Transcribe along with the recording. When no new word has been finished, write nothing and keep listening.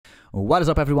What is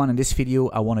up, everyone? In this video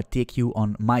I want to take you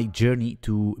on my journey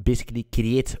to basically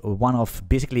create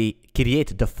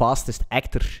the fastest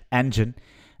actor engine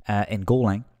in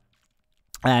Golang.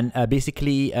 And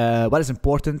what is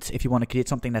important if you want to create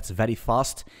something that's very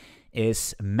fast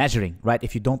is measuring, right?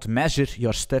 If you don't measure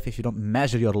your stuff, if you don't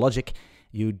measure your logic,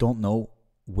 you don't know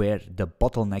where the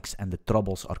bottlenecks and the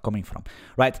troubles are coming from,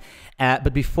 right?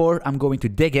 But before I'm going to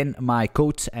dig in my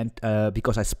code and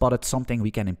because I spotted something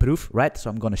we can improve, right? So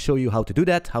I'm going to show you how to do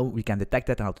that, how we can detect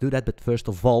that and how to do that. But first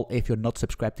of all, if you're not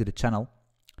subscribed to the channel,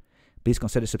 please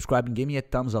consider subscribing, give me a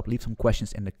thumbs up, leave some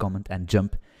questions in the comment and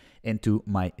jump into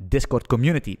my Discord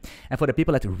community. And for the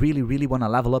people that really want to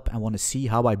level up and want to see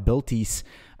how I built this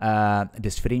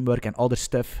framework and other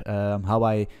stuff, how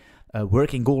I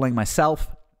work in Golang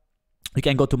myself, you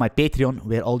can go to my Patreon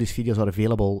where all these videos are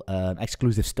available,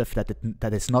 exclusive stuff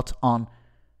that is not on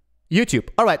YouTube.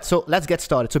 All right, so let's get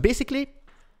started. So basically,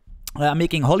 I'm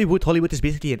making Hollywood. Hollywood is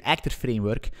basically an actor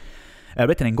framework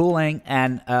written in Golang.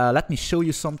 And let me show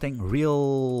you something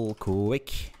real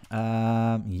quick.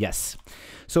 Yes.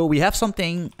 So we have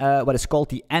something what is called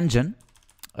the engine,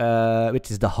 which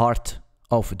is the heart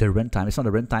of the runtime. It's not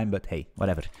a runtime, but hey,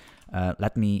 whatever.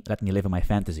 Let me live in my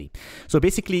fantasy. So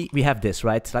basically, we have this,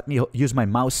 right? Let me use my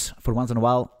mouse for once in a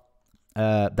while.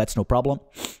 That's no problem.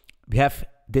 We have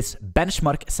this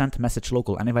benchmark send message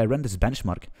local, and if I run this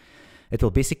benchmark, it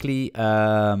will basically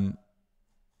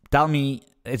tell me.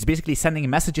 It's basically sending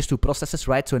messages to processes,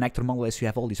 right? So an actor model is you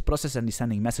have all these processes and they're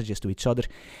sending messages to each other.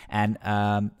 And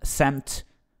send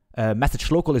message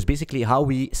local is basically how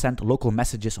we send local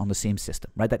messages on the same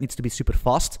system, right? That needs to be super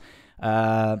fast.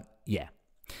 Yeah.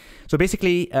 So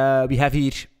basically, we have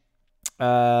here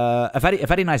a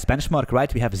very nice benchmark,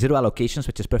 right? We have 0 allocations,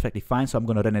 which is perfectly fine. So I'm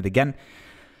going to run it again.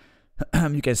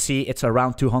 You can see it's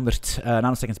around 200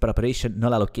 nanoseconds per operation,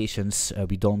 null allocations.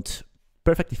 We don't.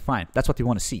 Perfectly fine. That's what we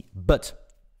want to see. But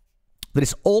there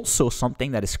is also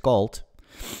something that is called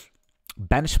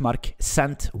benchmark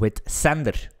send with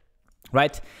sender,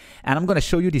 right? And I'm going to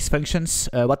show you these functions,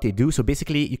 what they do. So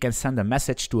basically, you can send a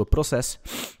message to a process.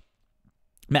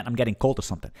 Man, I'm getting cold or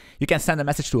something. You can send a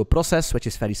message to a process, which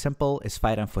is very simple, is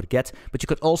fire and forget. But you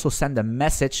could also send a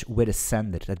message with a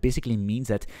sender. That basically means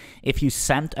that if you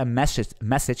send a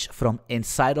message from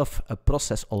inside of a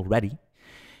process already,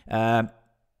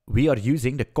 we are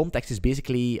using, the context is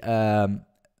basically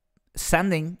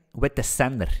sending with the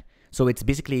sender. So it's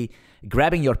basically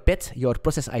grabbing your PID, your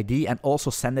process ID, and also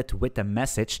send it with a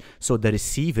message. So the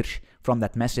receiver from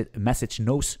that message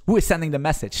knows who is sending the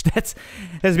message. That's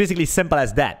basically simple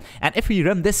as that. And if we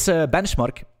run this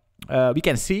benchmark, we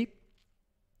can see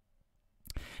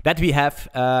that we have,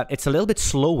 it's a little bit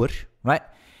slower, right?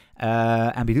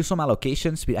 And we do some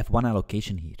allocations. We have 1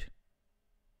 allocation here.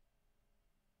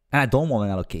 And I don't want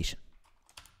an allocation.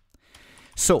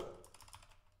 So,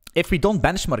 if we don't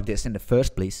benchmark this in the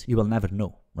first place, you will never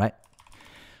know, right?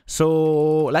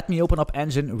 So, let me open up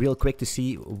Engine real quick to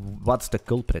see what's the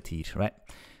culprit here, right?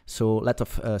 So, let's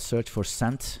search for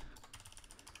send.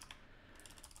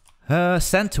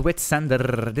 Send with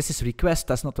sender. This is request.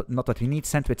 That's not what we need.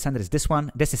 Send with sender is this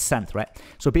one. This is send, right?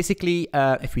 So, basically,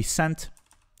 if we send,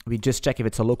 we just check if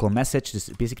it's a local message.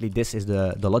 Basically, this is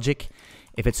the logic.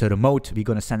 If it's a remote, we're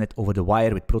going to send it over the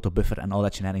wire with proto buffer and all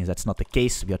that shenanigans. That's not the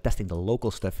case. We are testing the local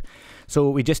stuff. So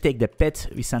we just take the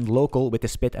PID, we send local with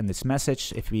this PID and this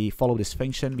message. If we follow this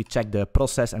function, we check the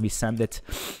process and we send it.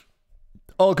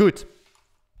 All good.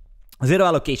 0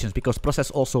 allocations because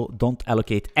process also don't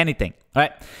allocate anything. All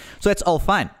right. So it's all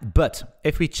fine. But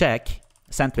if we check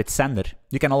send with sender,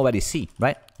 you can already see,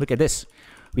 right? Look at this.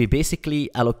 We're basically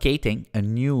allocating a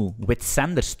new with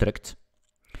sender struct.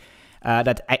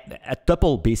 That a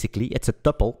tuple, basically, it's a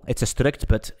tuple. It's a struct,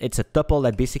 but it's a tuple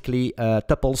that basically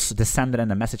tuples the sender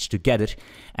and the message together.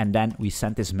 And then we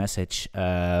send this message. We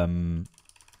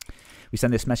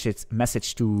send this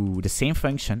message to the same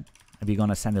function. And we're going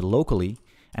to send it locally.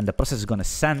 And the process is going to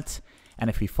send. And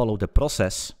if we follow the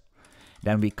process,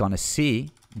 then we're going to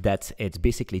see that it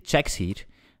basically checks here.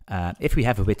 If we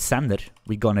have a with sender,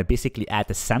 we're going to basically add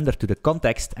the sender to the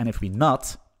context. And if we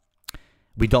not,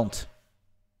 we don't.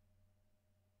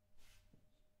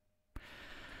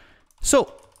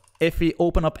 So, if we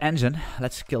open up Engine,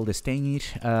 let's kill this thing here.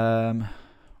 Am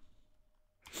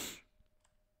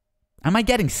I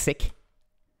getting sick?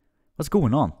 What's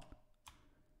going on?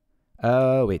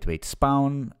 Wait,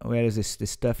 spawn, where is this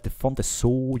stuff? The font is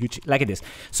so huge, like it is.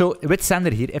 So, with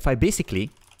sender here, if I basically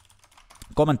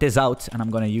comment this out, and I'm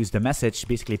going to use the message,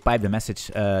 basically pipe the message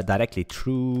directly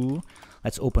through.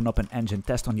 Let's open up an Engine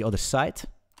test on the other side.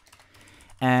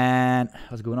 And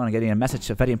what's going on? I'm getting a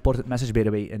message, a very important message, by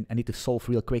the way, and I need to solve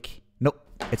real quick. No,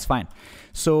 it's fine.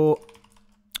 So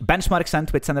benchmark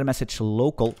send with sender message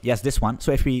local. Yes, this one.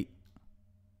 So if we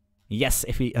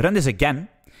run this again,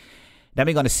 then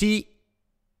we're going to see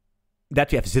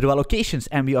that we have 0 allocations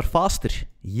and we are faster.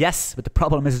 Yes, but the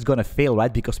problem is it's going to fail,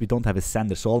 right? Because we don't have a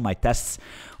sender. So all my tests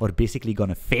are basically going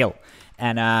to fail.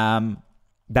 And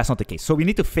that's not the case. So we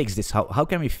need to fix this. How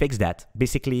can we fix that?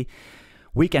 Basically,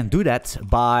 we can do that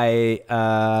by...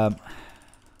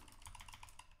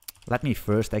 let me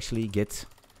first actually git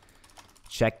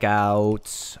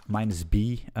checkout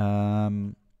 -b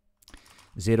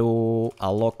 0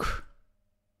 alloc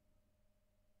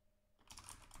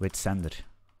with sender.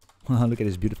 Look at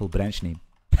this beautiful branch name.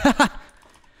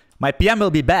 My PM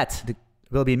will be bad.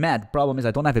 Will be mad. Problem is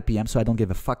I don't have a PM, so I don't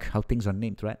give a fuck how things are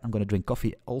named, right? I'm gonna drink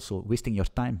coffee also, wasting your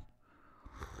time.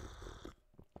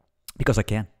 Because I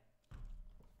can.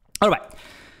 Alright.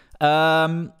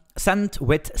 Send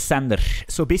with sender.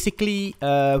 So basically,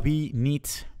 we need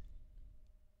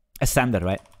a sender,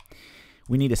 right?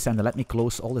 We need a sender. Let me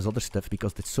close all this other stuff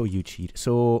because it's so huge here.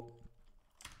 So,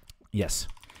 yes.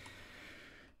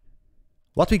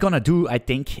 What we're gonna do, I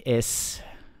think, is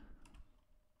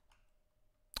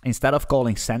instead of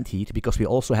calling send here, because we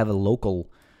also have a local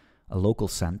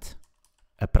send,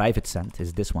 a private send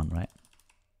is this one, right?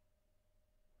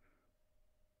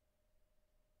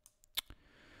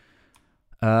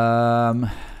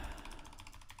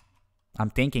 I'm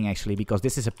thinking actually, because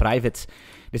this is a private,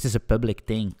 this is a public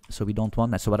thing, so we don't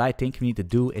want that. So what I think we need to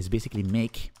do is basically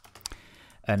make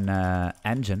an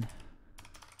engine.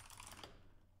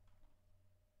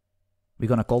 We're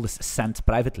gonna call this send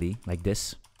privately, like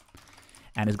this,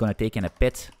 and it's gonna take in a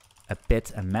pit,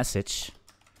 a message,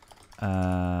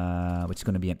 which is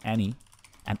gonna be an any,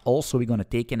 and also we're gonna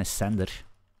take in a sender,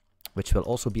 which will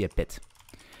also be a pit.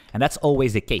 And that's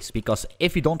always the case, because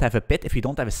if you don't have a pit, if you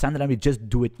don't have a sender, then we just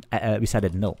do it, we set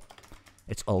it null.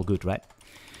 It's all good, right?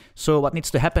 So what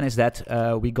needs to happen is that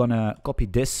we're gonna copy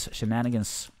this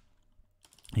shenanigans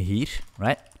here,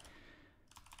 right?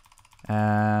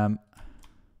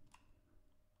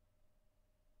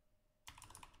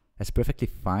 That's perfectly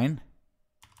fine.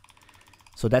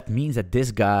 So that means that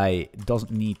this guy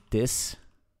doesn't need this.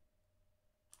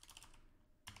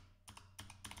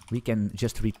 We can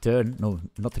just return, no,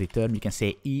 not return, we can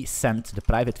say send the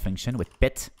private function with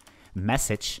pit,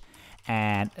 message,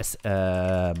 and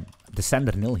the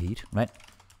sender nil here, right?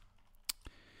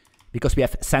 Because we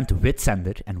have send with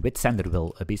sender, and with sender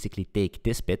will basically take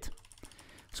this bit.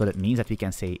 So that means that we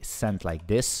can say send like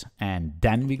this, and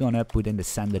then we're gonna put in the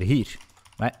sender here,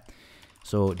 right?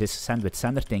 So this send with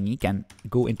sender thingy can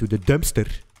go into the dumpster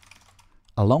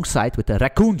alongside with the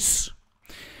raccoons.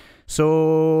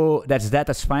 So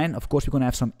that's fine. Of course, we're gonna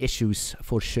have some issues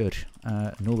for sure.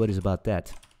 No worries about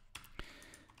that.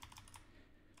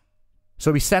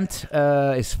 So we send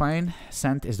is fine.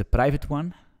 Send is the private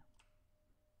one.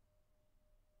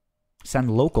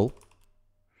 Send local.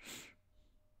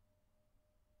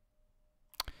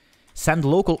 Send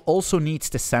local also needs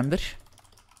the sender.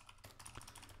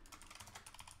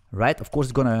 Right, of course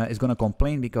it's gonna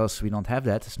complain because we don't have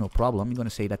that. It's no problem. We're gonna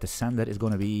say that the sender is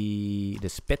gonna be the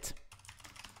pit.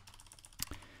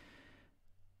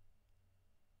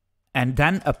 And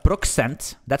then a proc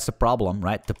send, that's the problem,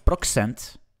 right? The proc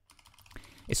send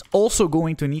is also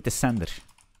going to need the sender.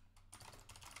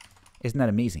 Isn't that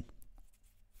amazing?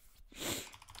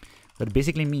 That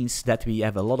basically means that we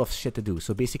have a lot of shit to do.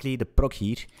 So basically the proc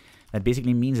here, that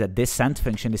basically means that this send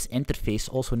function, this interface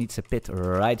also needs a pit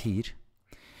right here.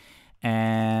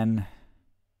 And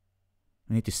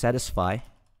we need to satisfy.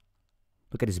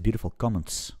 Look at these beautiful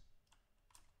comments.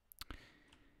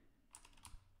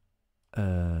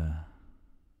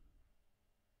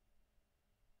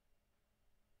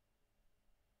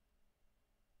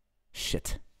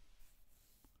 Shit.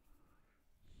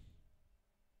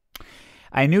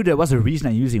 I knew there was a reason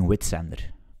I'm using with sender.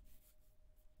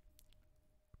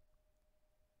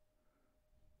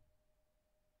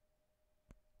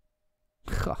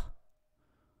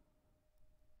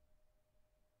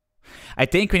 I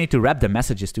think we need to wrap the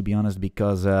messages, to be honest,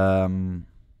 because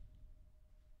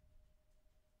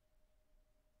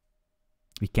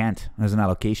we can't. There's an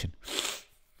allocation.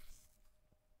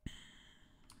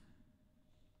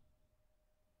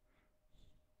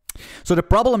 So the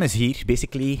problem is here,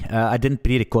 basically, I didn't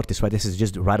pre-record this, right? This is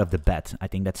just right off the bat. I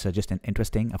think that's just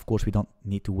interesting. Of course, we don't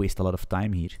need to waste a lot of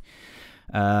time here.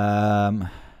 The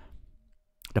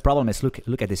problem is,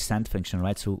 look at this send function,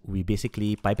 right? So we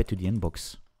basically pipe it to the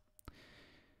inbox.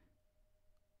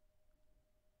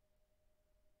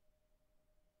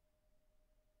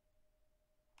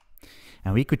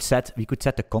 And we could set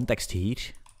the context here.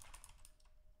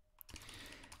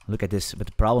 Look at this. But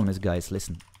the problem is, guys,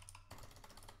 listen.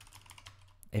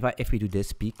 If we do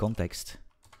this, p context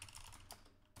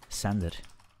sender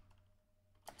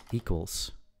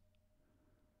equals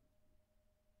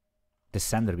the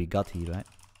sender we got here, right?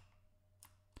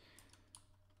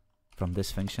 From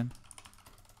this function.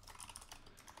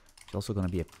 It's also going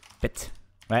to be a pit,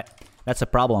 right? That's a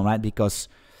problem, right? Because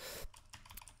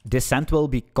this send will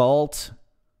be called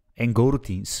in Go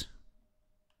routines.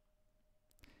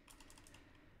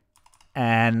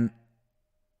 And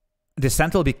the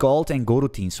send will be called in Go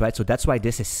routines, right? So that's why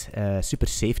this is super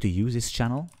safe to use, this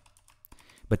channel.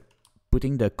 But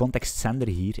putting the context sender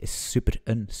here is super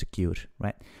unsecure,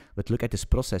 right? But look at this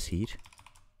process here.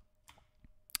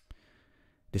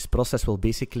 This process will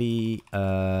basically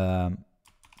call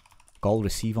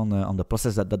receive on the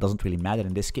process. That doesn't really matter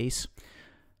in this case.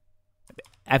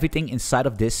 Everything inside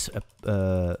of this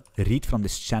read from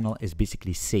this channel is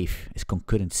basically safe, is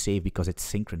concurrent safe, because it's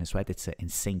synchronous, right? It's in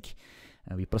sync.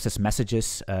 We process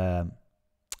messages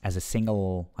as a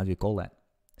single, how do you call that?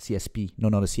 CSP. No,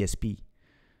 not a CSP.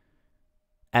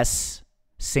 As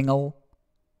single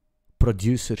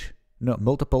producer, no,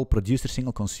 multiple producer,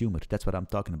 single consumer. That's what I'm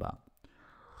talking about.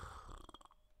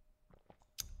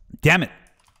 Damn it.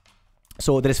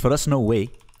 So there is for us no way,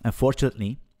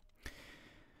 unfortunately,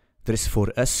 there is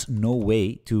for us no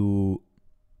way to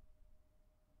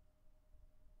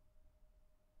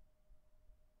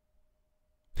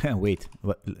wait,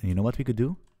 what, you know what we could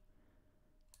do?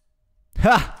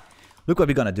 Ha! Look what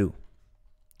we're gonna do.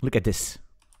 Look at this.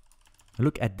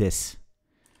 Look at this.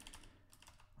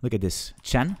 Look at this.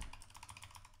 Chan.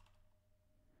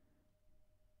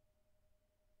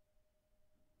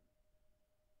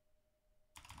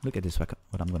 Look at this, what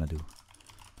I'm gonna do.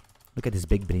 Look at this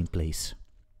big brain place.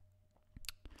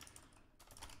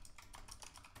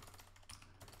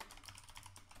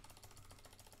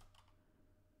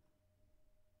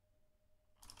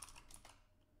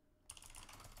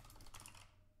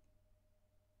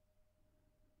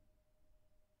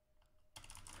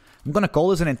 I'm gonna call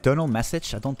this an internal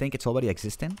message. I don't think it's already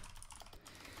existing.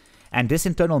 And this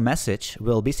internal message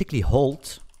will basically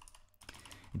hold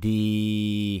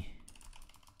the...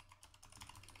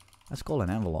 Let's call an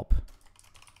envelope.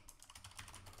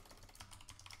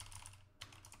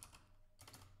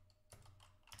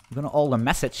 We're gonna hold the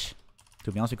message.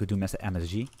 To be honest, we could do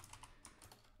MSG.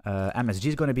 MSG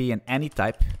is gonna be an any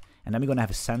type, and then we're gonna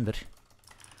have a sender,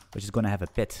 which is gonna have a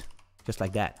pit, just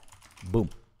like that. Boom.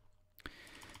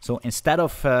 So instead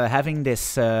of having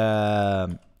this this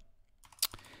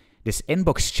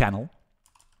inbox channel,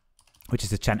 which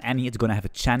is the chan any, it's gonna have a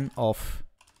chan of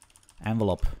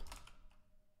envelope.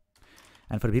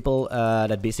 And for the people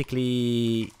that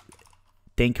basically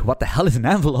think, what the hell is an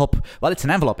envelope? Well, it's an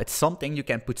envelope. It's something you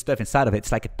can put stuff inside of it.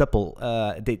 It's like a tuple.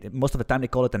 Most of the time they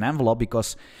call it an envelope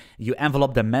because you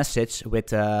envelope the message with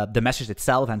the message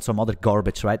itself and some other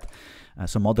garbage, right?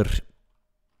 Some other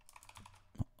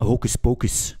hocus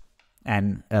pocus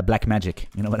and black magic,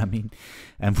 you know what I mean?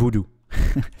 And voodoo.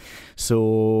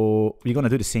 So we're going to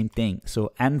do the same thing.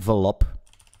 So envelope.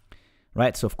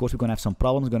 Right, so of course we're gonna have some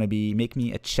problems. Gonna be make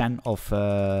me a chan of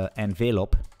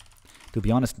envelope. To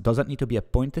be honest, does that need to be a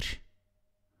pointer?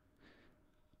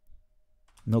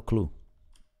 No clue.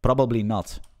 Probably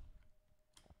not.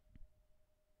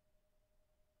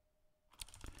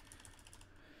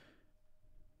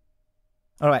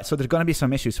 All right, so there's gonna be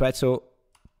some issues, right? So,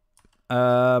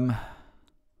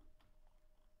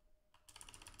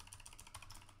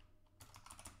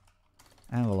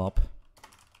 envelope.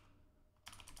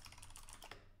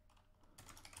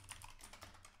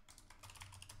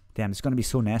 Damn, it's gonna be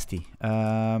so nasty. It's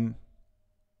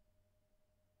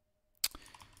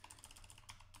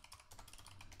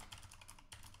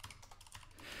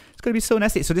gonna be so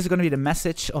nasty. So this is gonna be the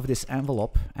message of this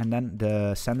envelope, and then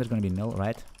the sender is gonna be nil,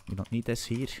 right? We don't need this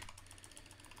here.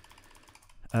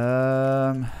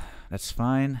 That's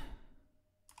fine.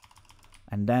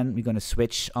 And then we're gonna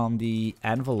switch on the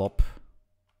envelope.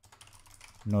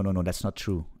 No, that's not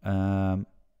true.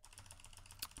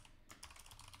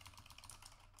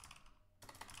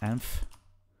 Env.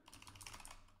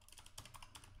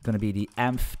 Gonna be the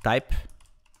env type.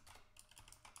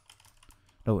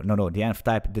 No, the env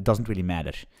type, that doesn't really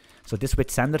matter. So this with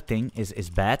sender thing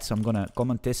is bad, so I'm gonna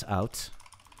comment this out.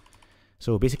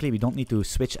 So basically we don't need to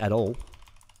switch at all.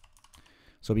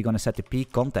 So we're gonna set the p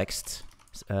context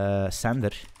sender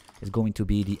is going to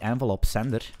be the envelope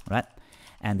sender, right?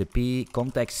 And the p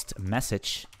context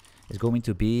message is going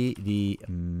to be the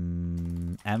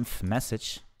env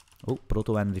message. Oh,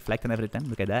 proto and reflect and everything.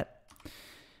 Look at that.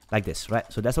 like this, right?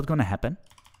 So that's what's gonna happen.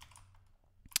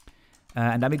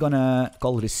 And then we're gonna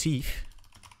call receive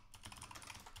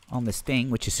on this thing,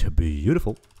 which is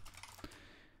beautiful.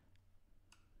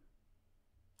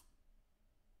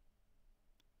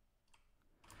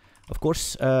 Of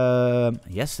course,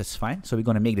 yes, that's fine. So we're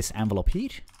gonna make this envelope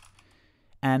here.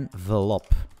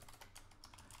 Envelope.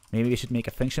 Maybe we should make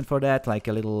a function for that, like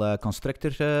a little constructor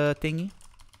thingy.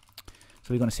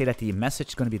 So we're going to say that the message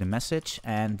is going to be the message,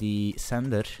 and the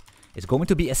sender is going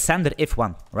to be a sender if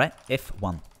one, right? If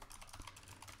one.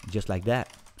 Just like that.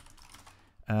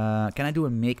 Can I do a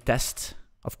make test?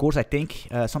 Of course, I think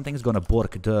something is going to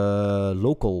bork. The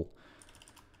local.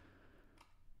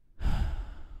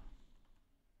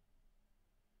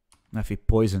 If we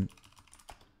poison.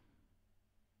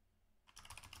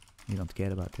 We don't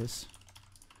care about this.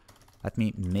 Let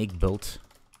me make build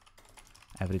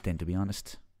everything, to be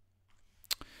honest.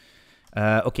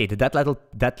 Okay, the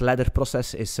that ladder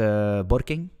process is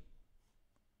working.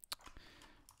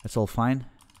 That's all fine.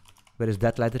 Where is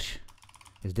that ladder?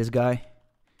 Is this guy?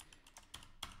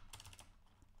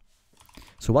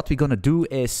 So what we're gonna do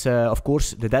is, of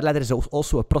course, the dead ladder is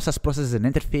also a process is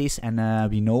an interface,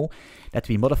 and we know that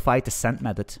we modified the send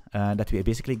method, that we are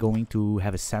basically going to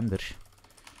have a sender.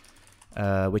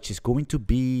 Which is going to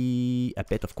be a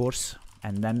bit, of course,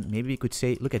 and then maybe we could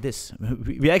say, look at this.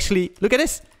 We actually, look at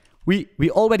this. We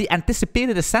already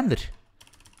anticipated a sender,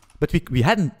 but we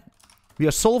hadn't. We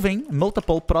are solving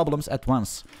multiple problems at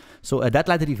once. So a dead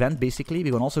ladder event, basically,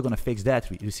 we're also going to fix that.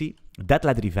 You see, dead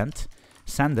ladder event,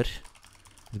 sender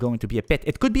is going to be a pit.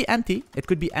 It could be empty. It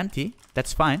could be empty.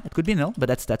 That's fine. It could be null, but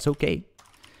that's okay.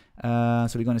 So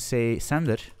we're going to say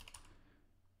sender.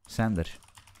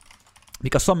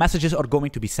 Because some messages are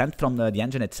going to be sent from the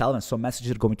engine itself, and some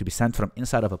messages are going to be sent from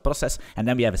inside of a process, and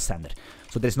then we have a sender.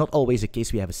 So there's not always a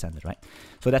case we have a sender, right?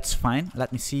 So that's fine.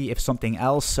 Let me see if something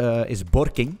else is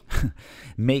borking.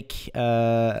 make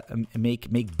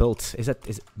build. Is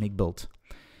it make build?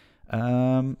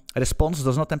 Response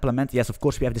does not implement. Yes, of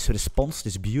course we have this response,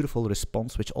 this beautiful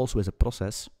response, which also is a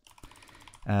process.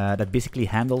 That basically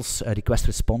handles a request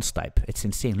response type. It's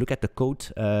insane. Look at the code.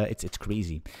 It's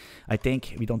crazy. I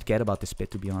think we don't care about this bit,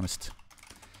 to be honest.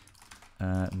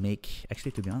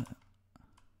 Actually, to be honest,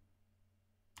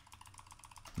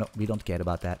 no, we don't care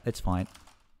about that. It's fine.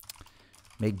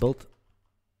 Make build.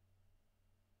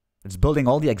 It's building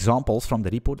all the examples from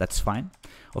the repo. That's fine.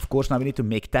 Of course, now we need to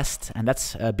make test, and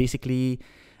that's basically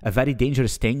a very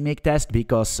dangerous thing. Make test,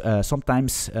 because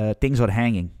sometimes things are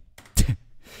hanging.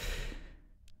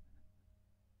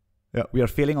 Yeah, we are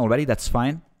failing already, that's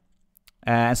fine.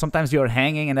 And sometimes we are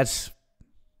hanging, and that's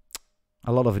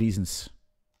a lot of reasons.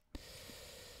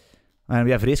 And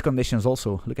we have race conditions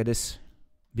also. Look at this.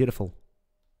 Beautiful.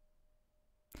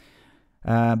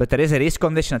 But there is a race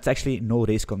condition. It's actually no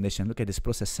race condition. Look at this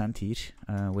process sent here.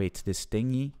 Wait, this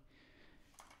thingy.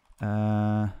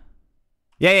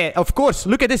 Yeah, of course.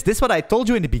 Look at this. This is what I told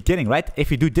you in the beginning, right?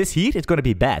 If you do this here, it's going to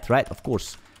be bad, right? Of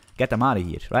course. Get them out of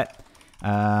here, right?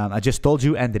 I just told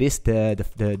you, and the race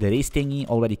thingy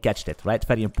already catched it, right?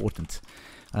 Very important.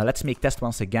 Let's make test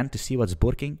once again to see what's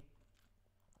working.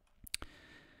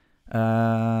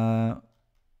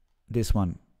 This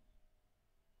one.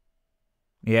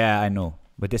 Yeah, I know,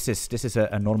 but this is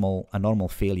a normal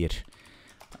failure.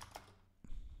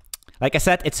 Like I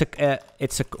said, it's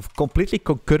a completely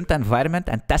concurrent environment,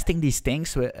 and testing these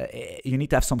things, you need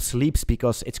to have some sleeps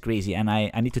because it's crazy, and I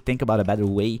need to think about a better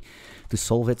way to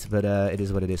solve it, but it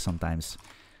is what it is sometimes.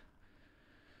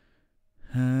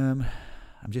 I'm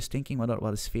just thinking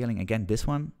what is failing. Again, this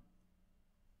one.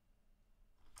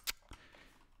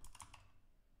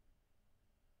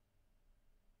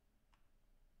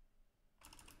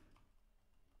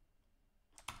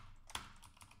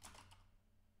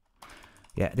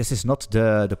 Yeah, this is not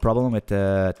the problem with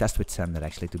the test with sender,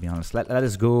 actually, to be honest. Let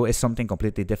us go is something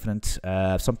completely different.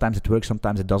 Sometimes it works,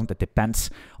 sometimes it doesn't. It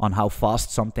depends on how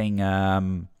fast something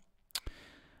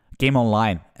came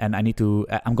online. And I need to,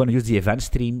 I'm going to use the event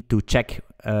stream to check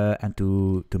and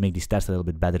to make these tests a little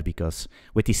bit better, because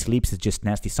with these sleeps, it's just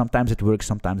nasty. Sometimes it works,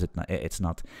 sometimes it's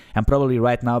not. And probably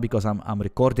right now, because I'm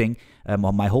recording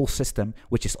on my whole system,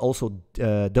 which is also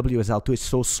WSL2, is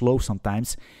so slow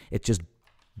sometimes, it just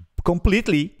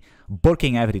completely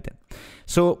borking everything.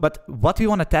 So, but what we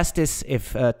want to test is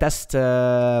if test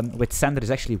with sender is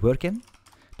actually working.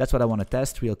 That's what I want to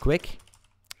test real quick.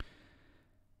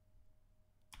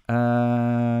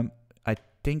 I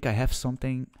think I have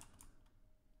something.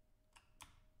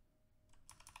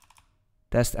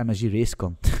 Test MSG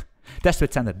racecon. Test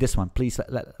with sender. This one, please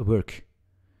let work.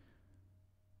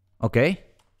 Okay.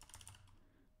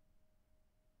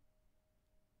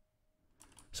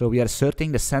 So we are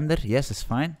asserting the sender. Yes, it's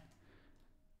fine.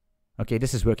 Okay,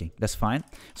 this is working. That's fine.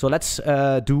 So let's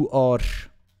do our...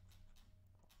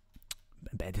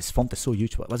 This font is so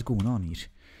huge. What's going on here?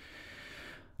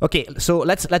 Okay, so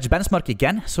let's benchmark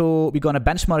again. So we're gonna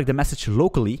benchmark the message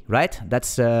locally, right?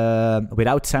 That's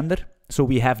without sender. So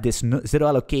we have this 0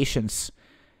 allocations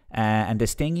and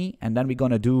this thingy, and then we're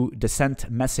gonna do the send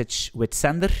message with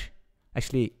sender.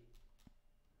 Actually,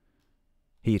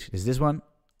 here is this one.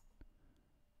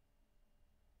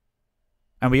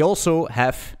 And we also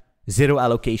have 0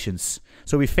 allocations.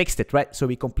 So we fixed it, right? So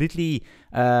we completely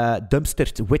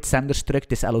dumpstered with sender struct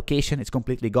this allocation. It's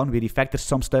completely gone. We refactored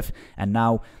some stuff, and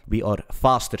now we are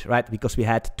faster, right? Because we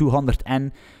had 200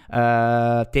 N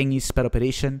thingies per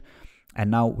operation,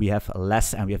 and now we have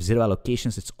less, and we have 0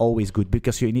 allocations. It's always good,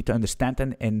 because you need to understand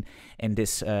that in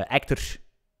this actor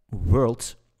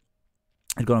world,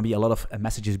 there's going to be a lot of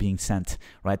messages being sent,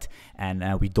 right?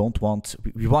 And we don't want,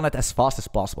 we want it as fast as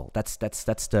possible. That's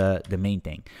the main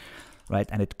thing, right?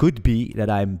 And it could be that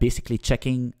I'm basically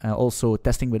checking, also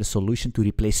testing with a solution to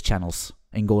replace channels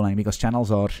in Golang, because channels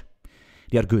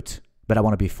they are good, but I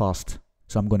want to be fast.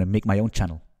 So I'm going to make my own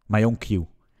channel, my own queue.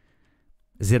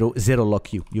 Zero log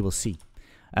queue, you will see.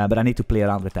 But I need to play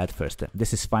around with that first.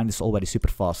 This is fine. This is already super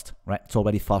fast, right? It's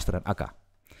already faster than Akka.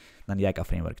 Than the Akka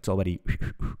framework. It's already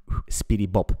speedy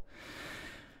bob.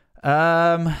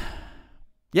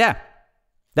 Yeah,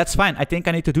 that's fine. I think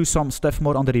I need to do some stuff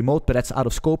more on the remote, but that's out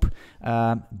of scope.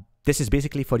 This is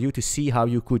basically for you to see how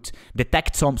you could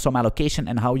detect some allocation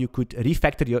and how you could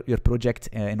refactor your project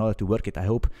in order to work it. I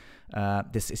hope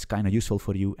this is kind of useful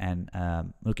for you, and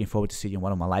looking forward to seeing you in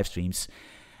one of my live streams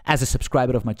as a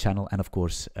subscriber of my channel, and of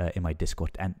course in my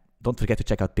Discord. And don't forget to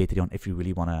check out Patreon if you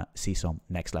really want to see some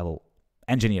next level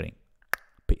engineering.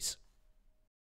 Peace.